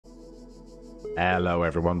Hello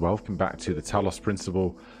everyone, welcome back to the Talos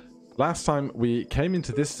Principle. Last time we came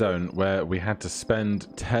into this zone where we had to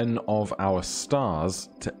spend 10 of our stars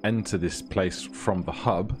to enter this place from the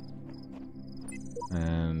hub.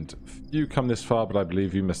 And few come this far, but I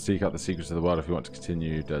believe you must seek out the secrets of the world if you want to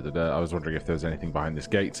continue. I was wondering if there was anything behind this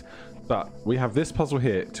gate. But we have this puzzle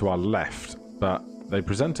here to our left, but they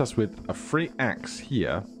present us with a free axe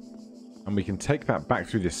here. And we can take that back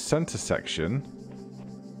through this center section.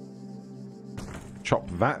 Chop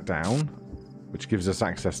that down, which gives us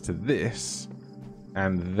access to this,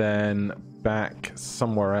 and then back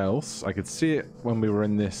somewhere else. I could see it when we were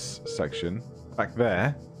in this section. Back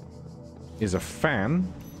there is a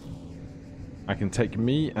fan. I can take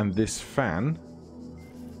me and this fan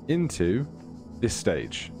into this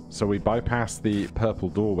stage. So we bypass the purple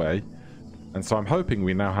doorway, and so I'm hoping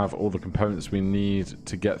we now have all the components we need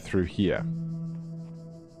to get through here.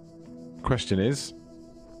 Question is,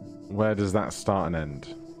 where does that start and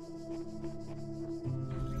end?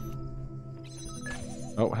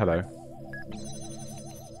 Oh, hello.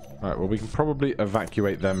 Alright, well we can probably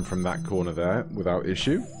evacuate them from that corner there without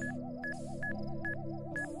issue.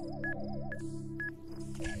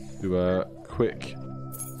 Do a quick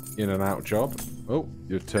in and out job. Oh,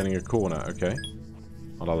 you're turning a corner, okay.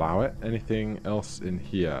 I'll allow it. Anything else in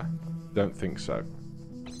here? Don't think so.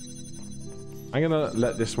 I'm going to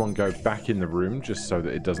let this one go back in the room just so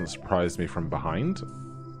that it doesn't surprise me from behind.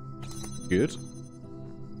 Good.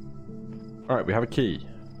 Alright, we have a key.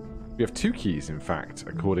 We have two keys, in fact,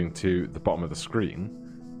 according to the bottom of the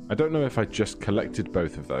screen. I don't know if I just collected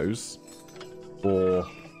both of those, or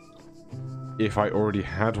if I already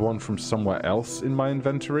had one from somewhere else in my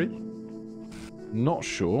inventory. Not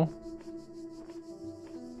sure.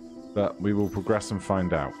 But we will progress and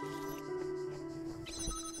find out.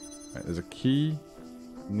 Right, there's a key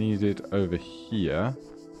needed over here.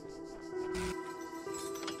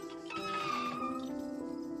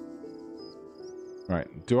 Right,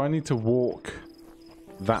 do I need to walk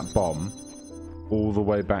that bomb all the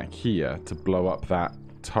way back here to blow up that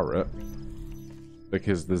turret?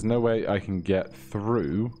 Because there's no way I can get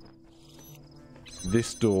through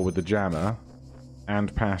this door with the jammer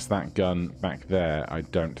and past that gun back there, I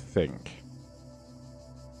don't think.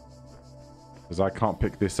 Because I can't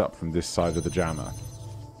pick this up from this side of the jammer.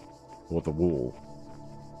 Or the wall.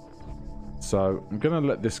 So, I'm going to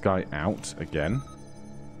let this guy out again.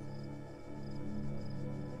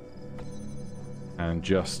 And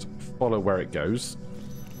just follow where it goes.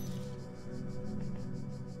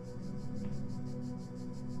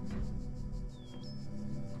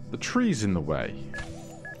 The tree's in the way.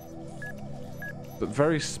 But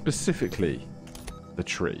very specifically, the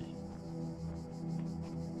tree.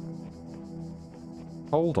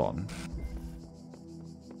 Hold on.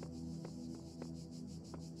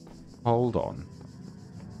 Hold on.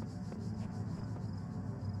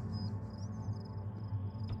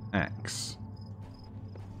 Axe.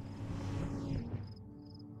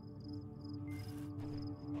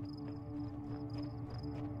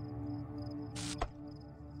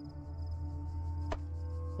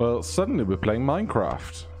 Well, suddenly we're playing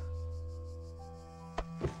Minecraft.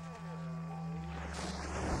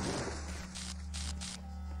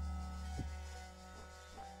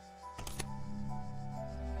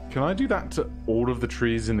 Can I do that to all of the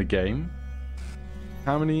trees in the game?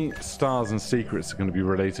 How many stars and secrets are going to be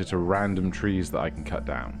related to random trees that I can cut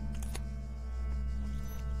down?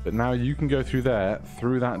 But now you can go through there,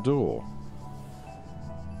 through that door.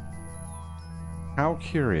 How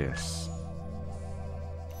curious.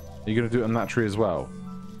 Are you going to do it on that tree as well?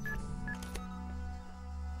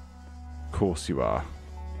 Of course you are.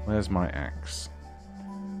 Where's my axe?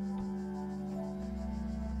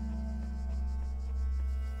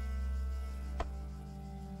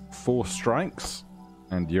 Four strikes,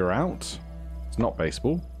 and you're out. It's not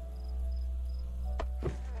baseball.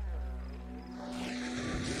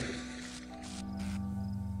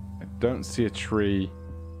 I don't see a tree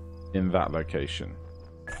in that location.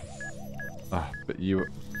 But you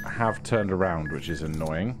have turned around, which is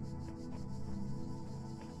annoying.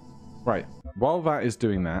 Right, while that is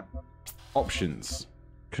doing that, options,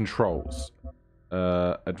 controls,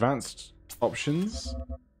 advanced options.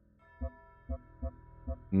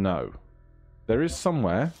 No. There is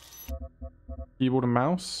somewhere. Keyboard and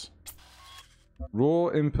mouse. Raw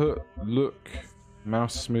input, look,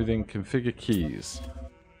 mouse smoothing, configure keys.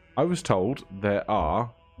 I was told there are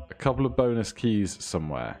a couple of bonus keys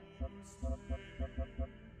somewhere.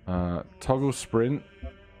 Toggle sprint,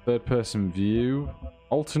 third person view,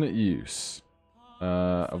 alternate use.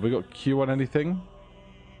 Have we got Q on anything?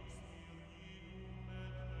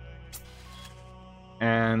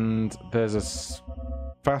 And there's a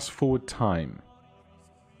fast forward time.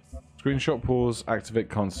 Screenshot pause, activate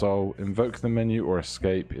console, invoke the menu or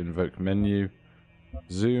escape, invoke menu,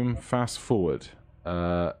 zoom, fast forward.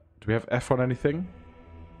 Do we have F on anything?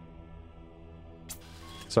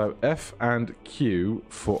 So F and Q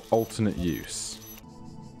for alternate use.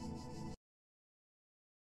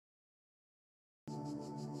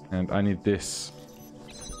 And I need this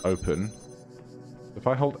open. If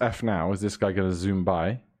I hold F now, is this guy going to zoom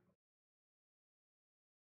by?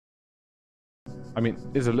 I mean,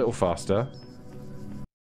 is a little faster.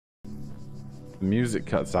 The music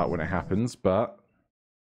cuts out when it happens, but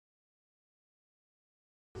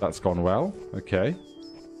that's gone well. Okay.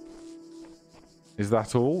 Is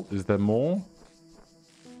that all? Is there more?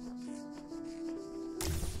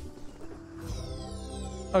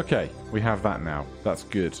 Okay, we have that now. That's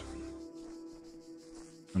good.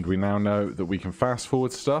 And we now know that we can fast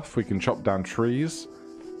forward stuff, we can chop down trees,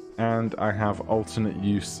 and I have alternate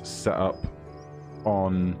use set up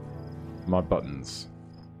on my buttons.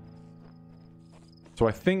 So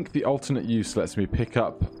I think the alternate use lets me pick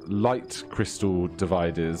up light crystal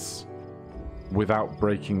dividers without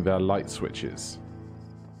breaking their light switches,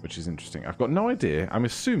 which is interesting. I've got no idea. I'm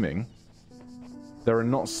assuming there are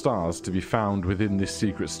not stars to be found within this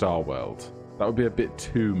secret star world. That would be a bit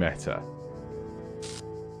too meta.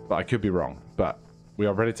 But I could be wrong. But we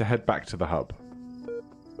are ready to head back to the hub.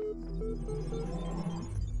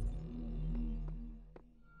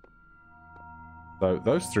 So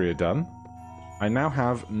those three are done. I now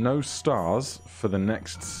have no stars for the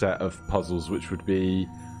next set of puzzles, which would be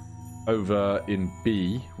over in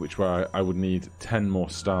B, which where I would need 10 more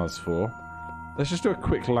stars for. Let's just do a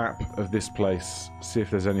quick lap of this place, see if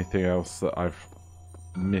there's anything else that I've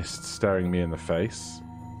missed staring me in the face.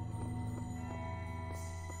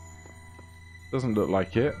 Doesn't look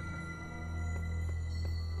like it.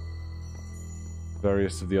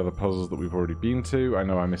 Various of the other puzzles that we've already been to. I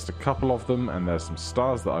know I missed a couple of them, and there's some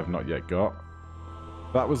stars that I've not yet got.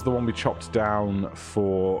 That was the one we chopped down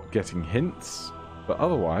for getting hints, but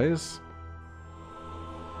otherwise,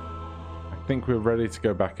 I think we're ready to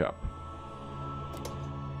go back up.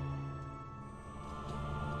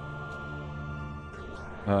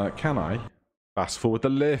 Can I fast forward the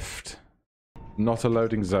lift? Not a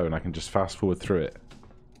loading zone, I can just fast forward through it.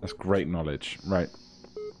 That's great knowledge. Right.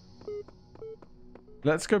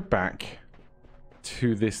 Let's go back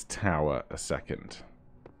to this tower a second.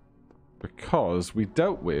 Because we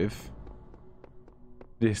dealt with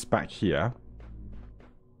this back here.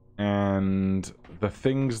 And the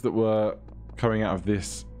things that were coming out of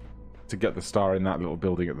this to get the star in that little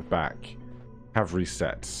building at the back have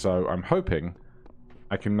reset. So I'm hoping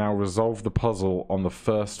I can now resolve the puzzle on the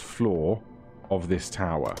first floor of this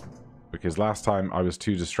tower. Because last time I was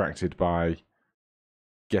too distracted by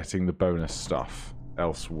getting the bonus stuff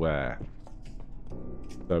elsewhere.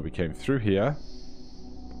 So we came through here.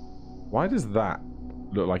 Why does that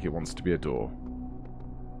look like it wants to be a door?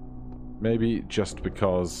 Maybe just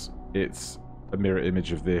because it's a mirror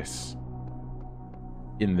image of this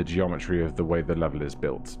in the geometry of the way the level is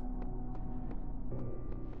built.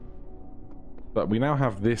 But we now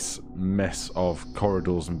have this mess of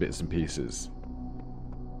corridors and bits and pieces.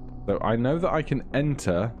 So I know that I can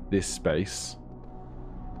enter this space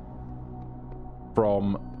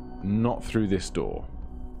from not through this door.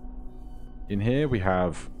 In here we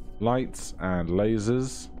have lights and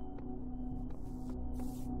lasers.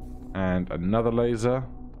 And another laser.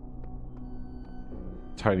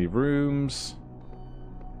 Tiny rooms.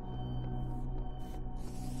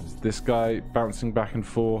 There's this guy bouncing back and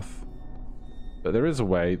forth. But there is a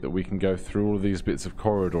way that we can go through all of these bits of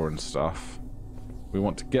corridor and stuff. We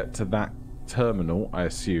want to get to that terminal, I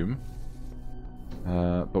assume.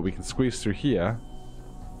 But we can squeeze through here.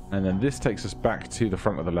 And then this takes us back to the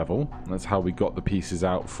front of the level. That's how we got the pieces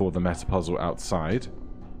out for the meta puzzle outside.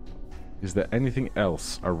 Is there anything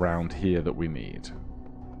else around here that we need?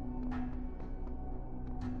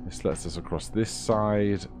 This lets us across this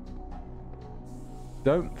side.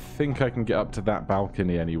 Don't think I can get up to that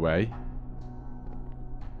balcony anyway.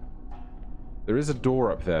 There is a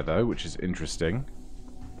door up there though, which is interesting.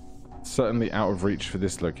 Certainly out of reach for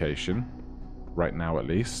this location. Right now at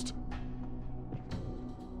least.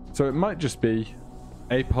 So it might just be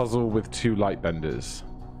a puzzle with two light benders.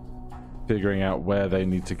 Figuring out where they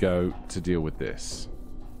need to go to deal with this.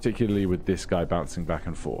 Particularly with this guy bouncing back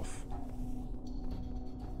and forth.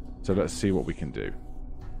 So let's see what we can do.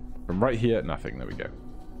 From right here, nothing. There we go.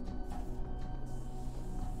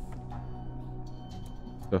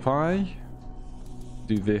 So if I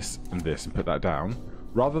do this and put that down,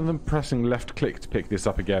 rather than pressing left click to pick this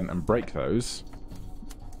up again and break those,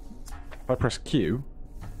 I press Q...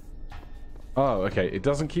 Oh, okay. It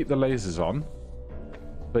doesn't keep the lasers on,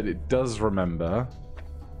 but it does remember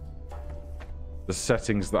the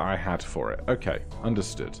settings that I had for it. Okay,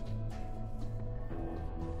 understood.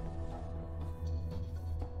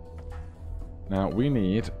 Now, we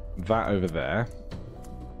need that over there,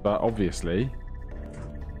 but obviously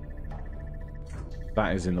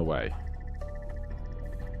that is in the way.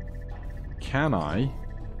 Can I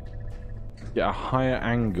get a higher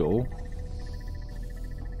angle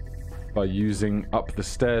by using up the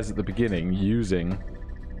stairs at the beginning, using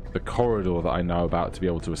the corridor that I know about to be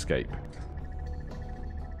able to escape?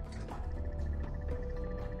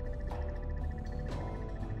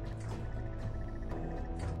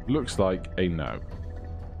 Looks like a no.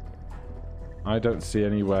 I don't see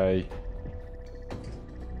any way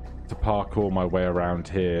to parkour my way around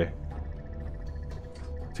here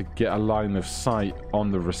to get a line of sight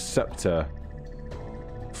on the receptor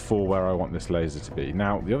for where I want this laser to be.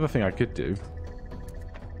 Now, the other thing I could do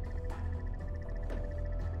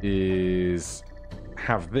is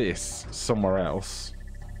have this somewhere else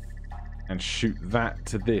and shoot that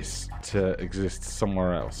to this to exist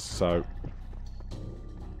somewhere else. So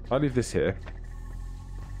I leave this here.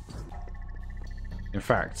 In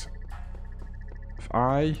fact, if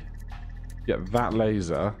I get that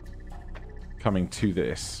laser coming to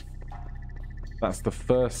this, that's the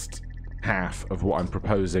first half of what I'm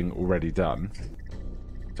proposing already done.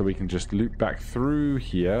 So we can just loop back through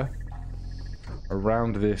here,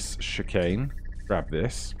 around this chicane, grab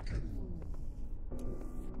this.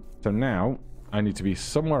 So now I need to be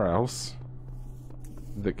somewhere else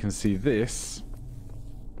that can see this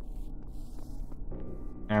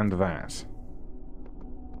and that.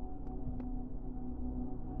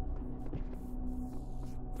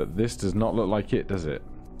 But this does not look like it, does it?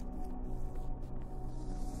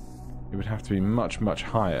 It would have to be much, much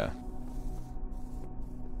higher.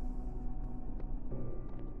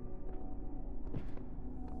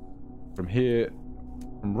 From here,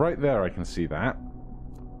 from right there I can see that.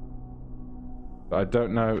 But I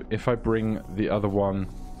don't know if I bring the other one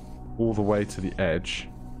all the way to the edge.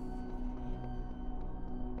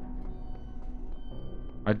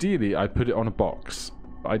 Ideally, I put it on a box,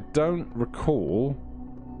 but I don't recall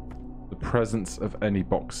the presence of any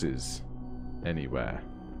boxes anywhere.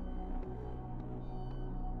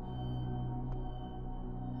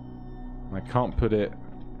 I can't put it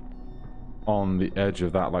on the edge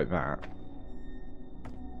of that like that.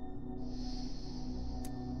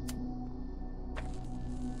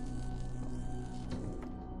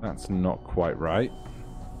 That's not quite right.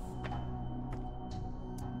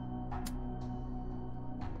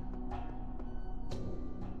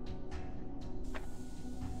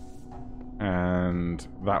 And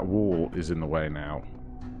that wall is in the way now,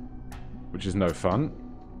 which is no fun.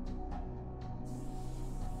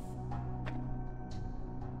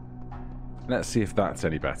 Let's see if that's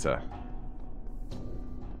any better.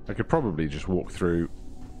 I could probably just walk through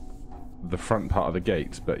the front part of the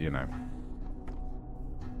gate, but you know.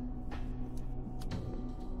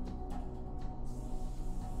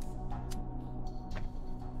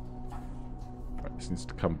 Right, this needs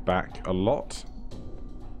to come back a lot.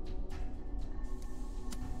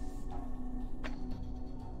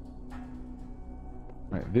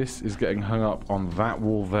 Right, this is getting hung up on that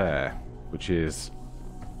wall there, which is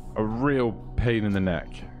a real pain in the neck.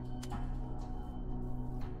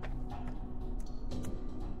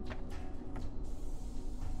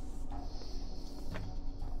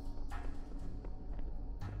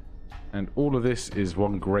 And all of this is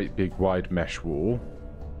one great big wide mesh wall.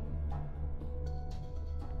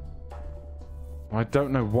 I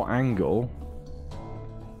don't know what angle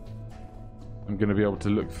I'm going to be able to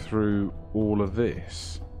look through all of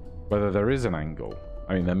this. Whether there is an angle.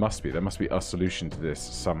 I mean, there must be. There must be a solution to this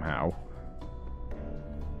somehow.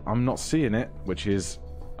 I'm not seeing it, which is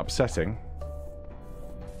upsetting.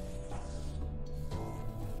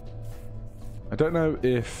 I don't know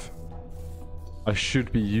if I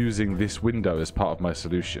should be using this window as part of my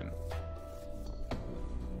solution.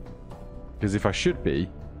 Because if I should be,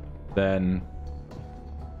 then...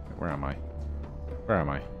 Where am I? Where am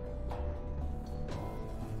I?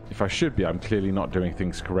 If I should be, I'm clearly not doing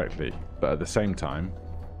things correctly. But at the same time,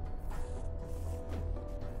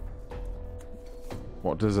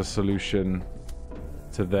 what does a solution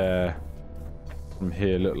to there from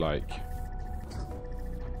here look like?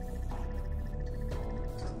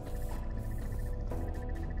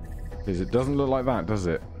 Because it doesn't look like that, does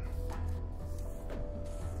it?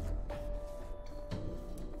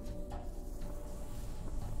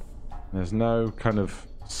 There's no kind of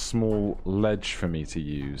small ledge for me to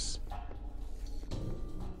use.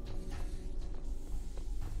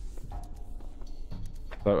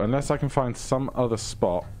 So unless I can find some other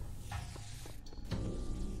spot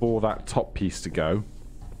for that top piece to go,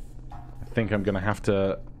 I think I'm going to have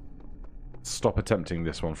to stop attempting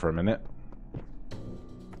this one for a minute.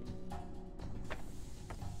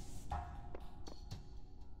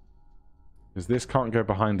 Because this can't go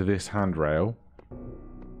behind this handrail.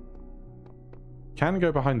 Can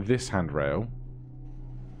go behind this handrail.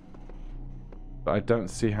 But I don't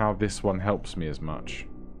see how this one helps me as much.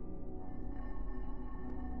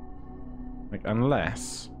 Like,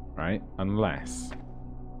 unless, right? Unless.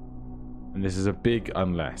 And this is a big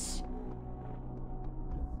unless.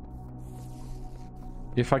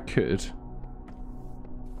 If I could...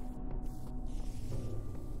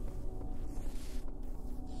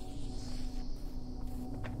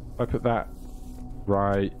 If I put that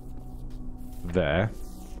right there...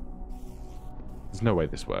 There's no way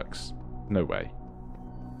this works. No way.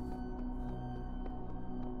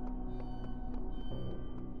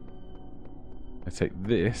 I take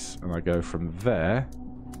this and I go from there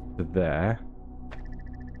to there.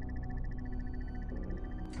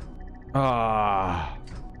 Ah,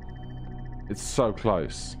 it's so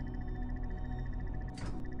close.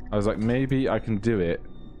 I was like, maybe I can do it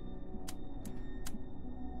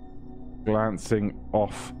glancing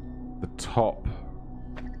off the top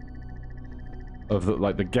of the,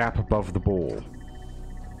 like, the gap above the ball.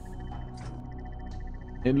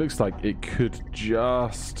 It looks like it could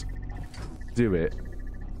just do it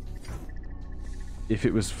if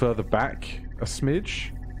it was further back a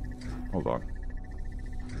smidge. Hold on.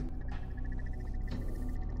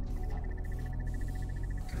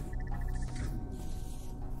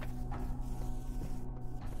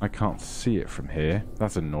 I can't see it from here.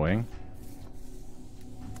 That's annoying.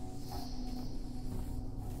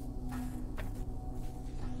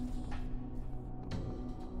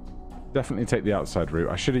 Definitely take the outside route.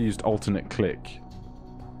 I should have used alternate click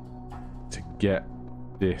to get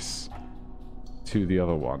this to the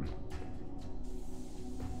other one.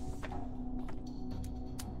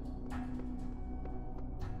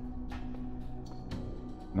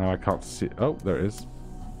 Now I can't see. Oh, there it is.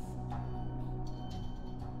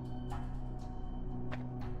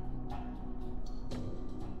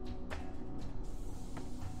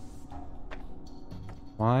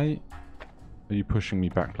 Why are you pushing me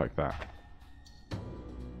back like that?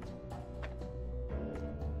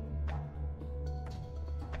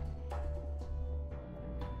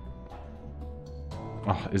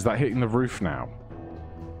 Oh, is that hitting the roof now?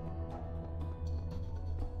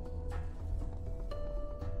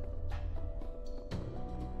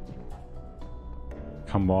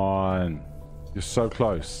 Come on. You're so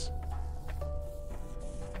close.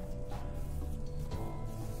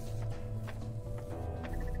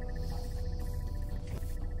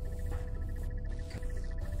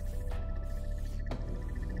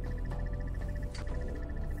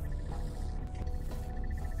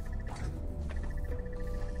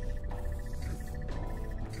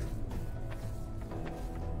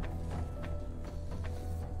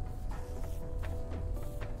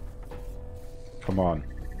 Come on.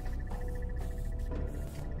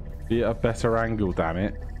 Be at a better angle, damn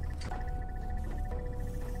it.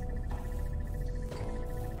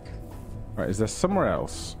 Right, is there somewhere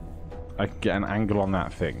else I can get an angle on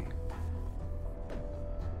that thing?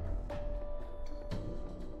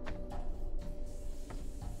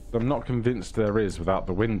 I'm not convinced there is without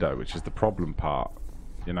the window, which is the problem part,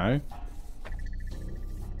 you know?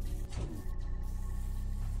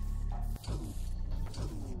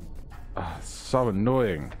 So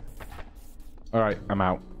annoying. Alright, I'm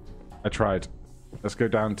out. I tried. Let's go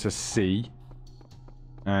down to C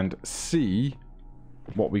and see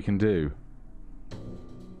what we can do.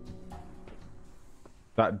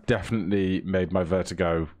 That definitely made my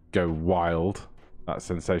vertigo go wild. That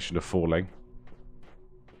sensation of falling.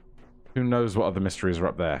 Who knows what other mysteries are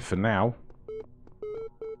up there. For now,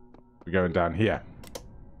 we're going down here.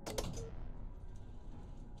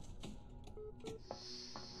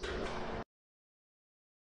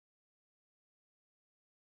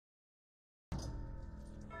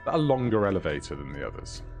 A longer elevator than the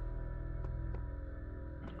others.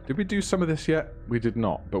 Did we do some of this yet? We did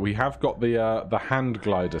not, but we have got the hand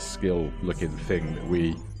glider skill looking thing that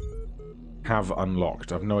we have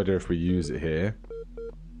unlocked. I've no idea if we use it here.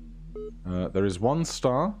 There is 1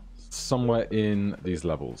 star somewhere in these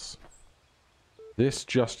levels. This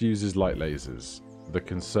just uses light lasers. The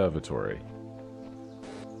conservatory.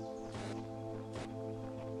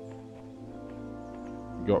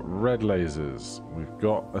 We've got red lasers, we've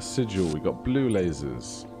got a sigil, we've got blue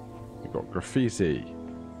lasers, we've got graffiti.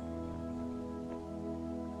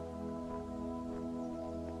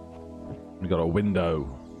 We got a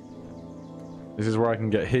window. This is where I can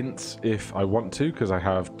get hints if I want to, because I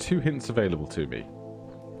have 2 hints available to me.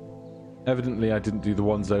 Evidently, I didn't do the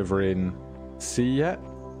ones over in C yet,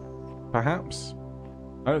 perhaps?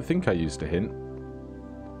 I don't think I used a hint.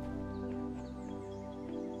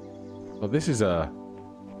 Well, this is a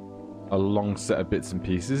long set of bits and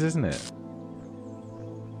pieces, isn't it?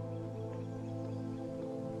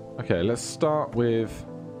 Okay, let's start with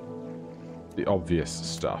the obvious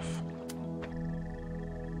stuff.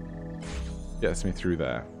 Gets me through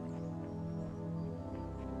there.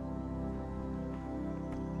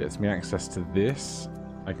 Gets me access to this.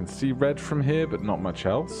 I can see red from here, but not much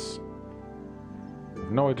else. I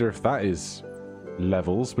have no idea if that is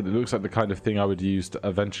levels, but it looks like the kind of thing I would use to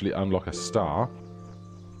eventually unlock a star.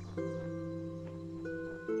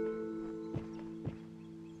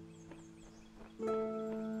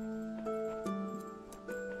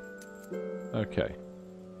 Okay.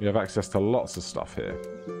 We have access to lots of stuff here.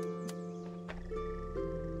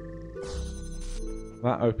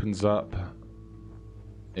 That opens up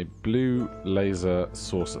a blue laser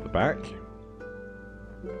source at the back.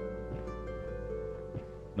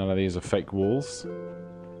 None of these are fake walls.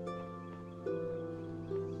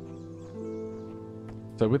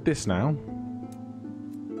 So with this now,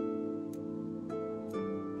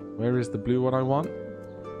 where is the blue one I want?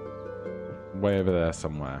 Way over there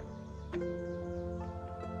somewhere.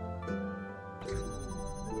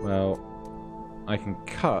 Well, I can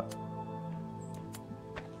cut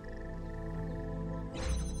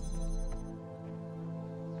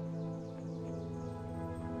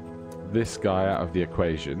this guy out of the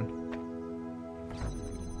equation.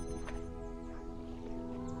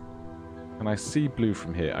 Can I see blue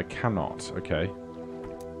from here? I cannot. Okay.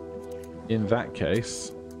 In that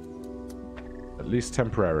case, at least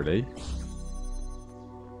temporarily,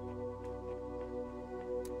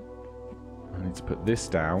 I need to put this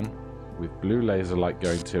down with blue laser light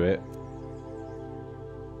going to it.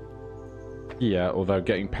 Here, although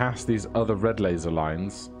getting past these other red laser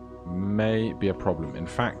lines may be a problem. In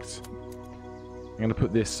fact, I'm going to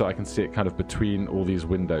put this so I can see it kind of between all these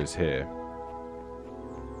windows here.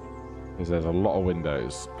 Because there's a lot of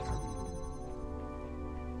windows.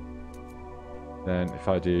 Then if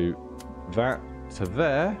I do that to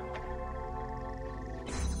there.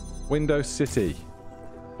 Window City.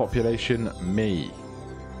 Population me.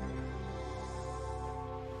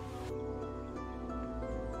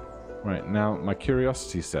 Right, now my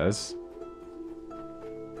curiosity says,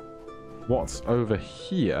 what's over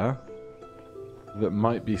here that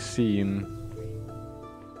might be seen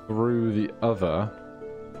through the other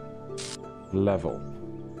level?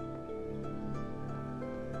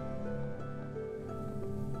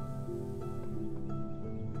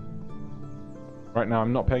 Right now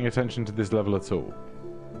I'm not paying attention to this level at all.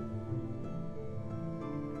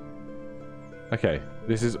 Okay,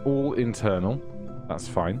 this is all internal. That's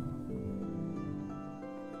fine.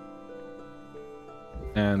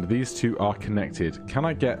 And these two are connected. Can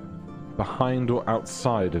I get behind or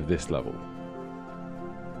outside of this level?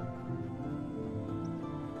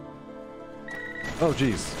 Oh,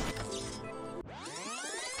 jeez.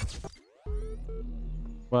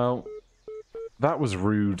 Well, that was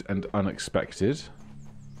rude and unexpected.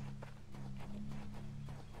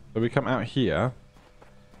 So we come out here.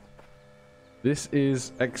 This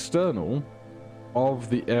is external of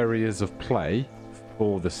the areas of play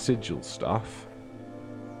for the sigil stuff.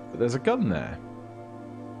 But there's a gun there.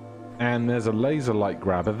 And there's a laser light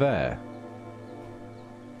grabber there.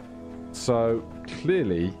 So,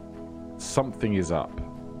 clearly, something is up.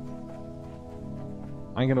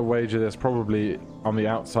 I'm going to wager there's probably, on the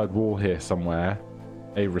outside wall here somewhere,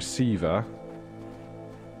 a receiver.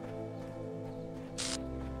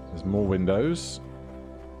 There's more windows.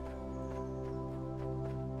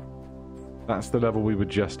 That's the level we were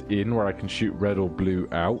just in, where I can shoot red or blue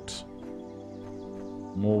out.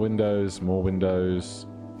 More windows, more windows.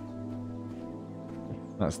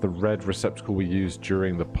 That's the red receptacle we used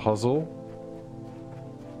during the puzzle.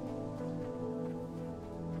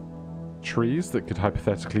 Trees that could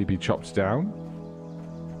hypothetically be chopped down.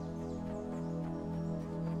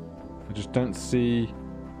 I just don't see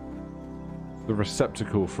the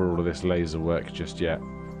receptacle for all of this laser work just yet.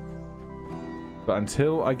 But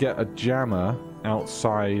until I get a jammer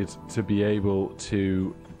outside to be able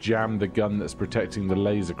to jam the gun that's protecting the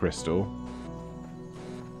laser crystal.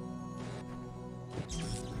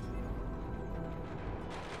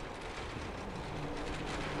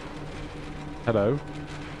 Hello.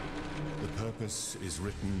 The purpose is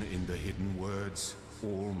written in the hidden words.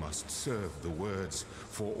 All must serve the words,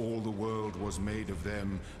 for all the world was made of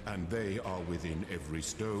them, and they are within every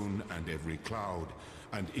stone and every cloud,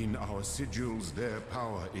 and in our sigils their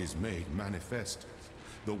power is made manifest.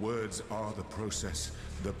 The words are the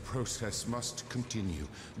process must continue.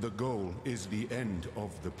 The goal is the end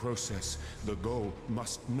of the process. The goal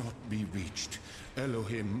must not be reached.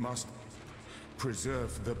 Elohim must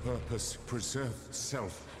preserve the purpose, preserve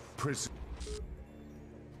self, preserve...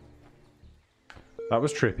 That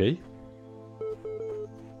was trippy.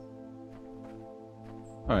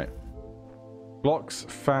 Alright. Blocks,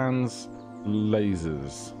 fans,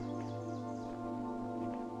 lasers.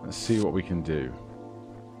 Let's see what we can do.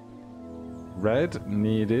 Red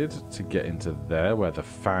needed to get into there where the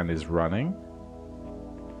fan is running.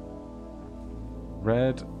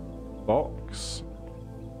 Red box.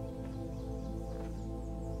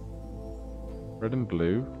 Red and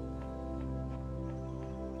blue.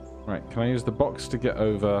 Right, can I use the box to get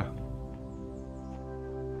over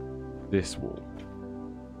this wall?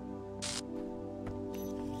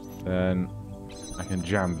 Then I can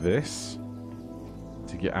jam this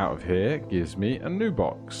to get out of here. Gives me a new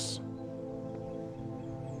box.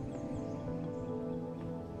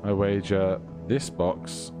 I wager this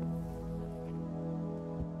box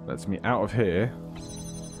lets me out of here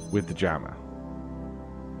with the jammer.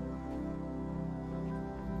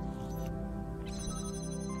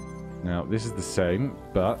 Now, this is the same,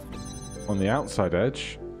 but on the outside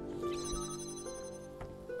edge,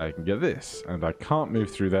 I can get this. And I can't move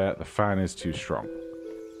through there. The fan is too strong.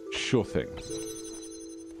 Sure thing.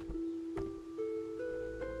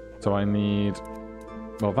 So I need...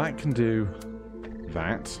 Well, that can do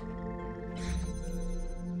that.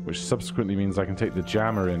 Which subsequently means I can take the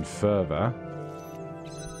jammer in further.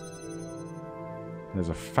 There's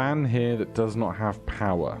a fan here that does not have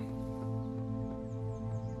power.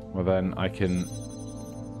 Well, then I can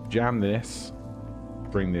jam this,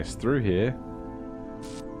 bring this through here.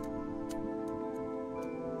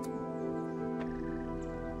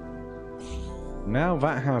 Now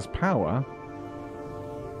that has power,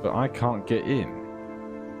 but I can't get in.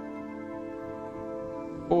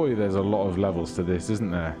 Boy, there's a lot of levels to this,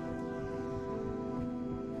 isn't there?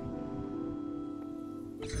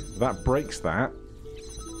 That breaks that.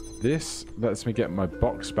 This lets me get my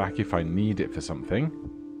box back if I need it for something.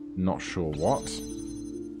 Not sure what.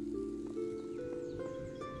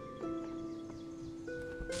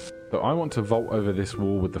 So I want to vault over this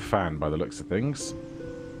wall with the fan by the looks of things.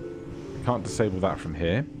 Can't disable that from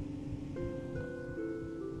here.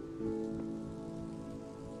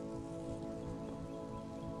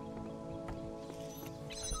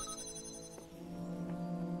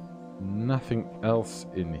 Nothing else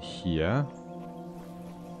in here.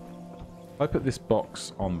 If I put this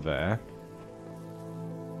box on there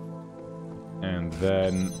and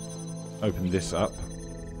then open this up,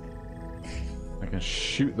 I can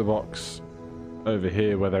shoot the box over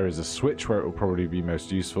here where there is a switch where it will probably be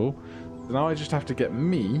most useful. So now I just have to get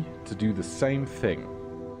me to do the same thing.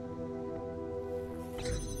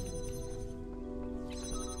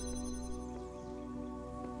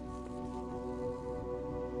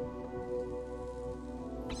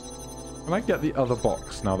 Can I get the other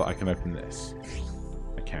box now that I can open this?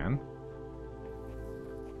 I can.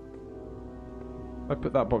 I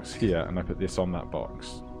put that box here and I put this on that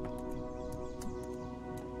box.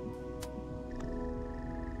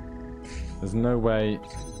 There's no way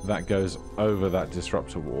that goes over that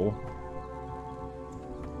disruptor wall.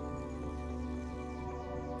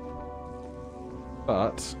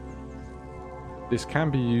 But this can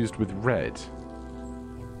be used with red.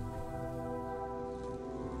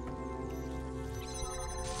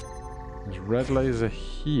 There's red laser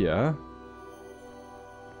here.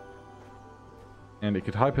 And it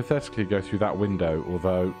could hypothetically go through that window,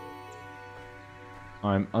 although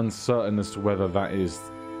I'm uncertain as to whether that is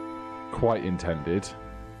quite intended.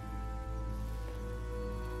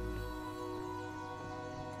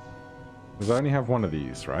 Because I only have one of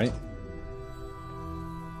these, right?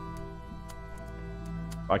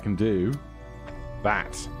 I can do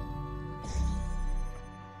that.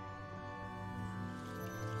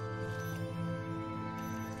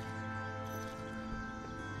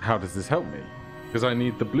 How does this help me? Because I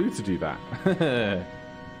need the blue to do that.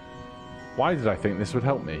 Why did I think this would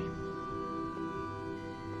help me?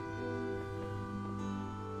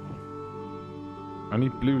 I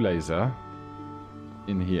need blue laser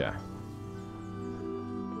in here.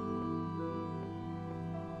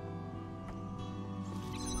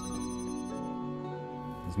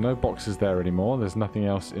 There's no boxes there anymore. There's nothing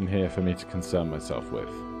else in here for me to concern myself with.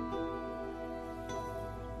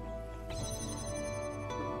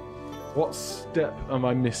 What step am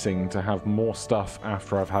I missing to have more stuff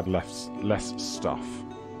after I've had less stuff?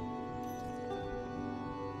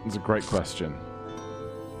 It's a great question.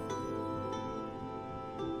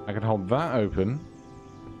 I can hold that open,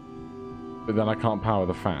 but then I can't power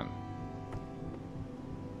the fan.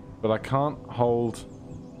 But I can't hold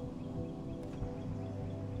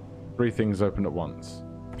 3 things open at once.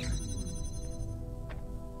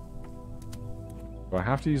 So I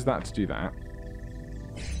have to use that to do that.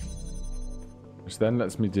 Which then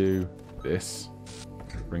lets me do this.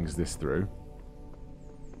 Brings this through.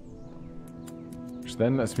 Which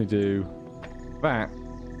then lets me do that.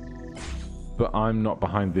 But I'm not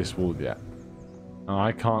behind this wall yet. And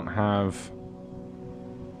I can't have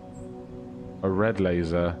a red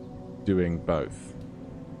laser doing both.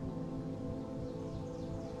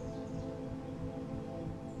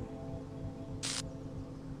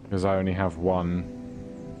 Because I only have one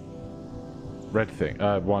red thing,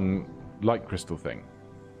 one light crystal thing.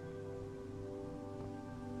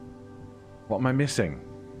 What am I missing?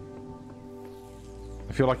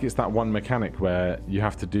 I feel like it's that one mechanic where you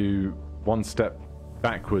have to do 1 step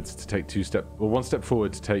backwards to take 2 steps, or 1 step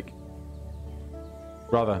forward to take,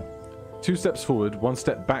 rather, 2 steps forward, 1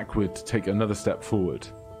 step backward to take another step forward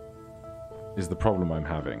is the problem I'm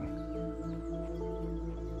having.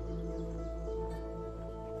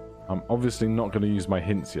 I'm obviously not going to use my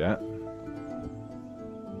hints yet.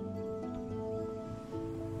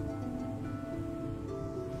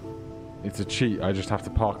 It's a cheat. I just have to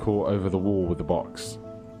parkour over the wall with the box.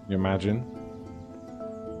 Can you imagine?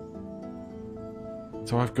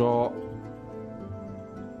 So I've got...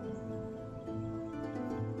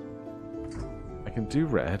 I can do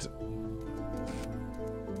red.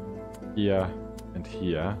 Here and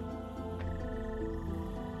here.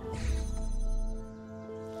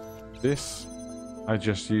 This I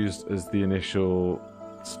just used as the initial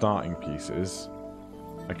starting pieces.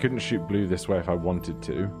 I couldn't shoot blue this way if I wanted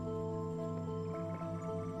to.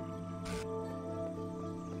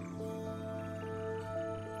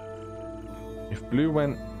 If blue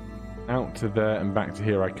went out to there and back to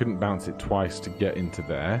here, I couldn't bounce it twice to get into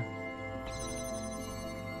there.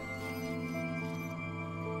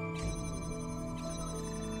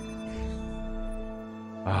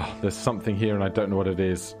 Ah, there's something here and I don't know what it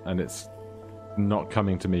is, and it's not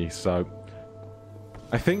coming to me, so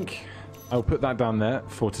I think I'll put that down there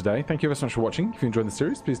for today. Thank you very much for watching. If you enjoyed the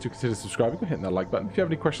series, please do consider subscribing and hitting that like button. If you have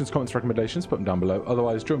any questions, comments, recommendations, put them down below.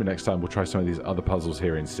 Otherwise, join me next time. We'll try some of these other puzzles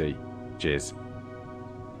here in C. Cheers.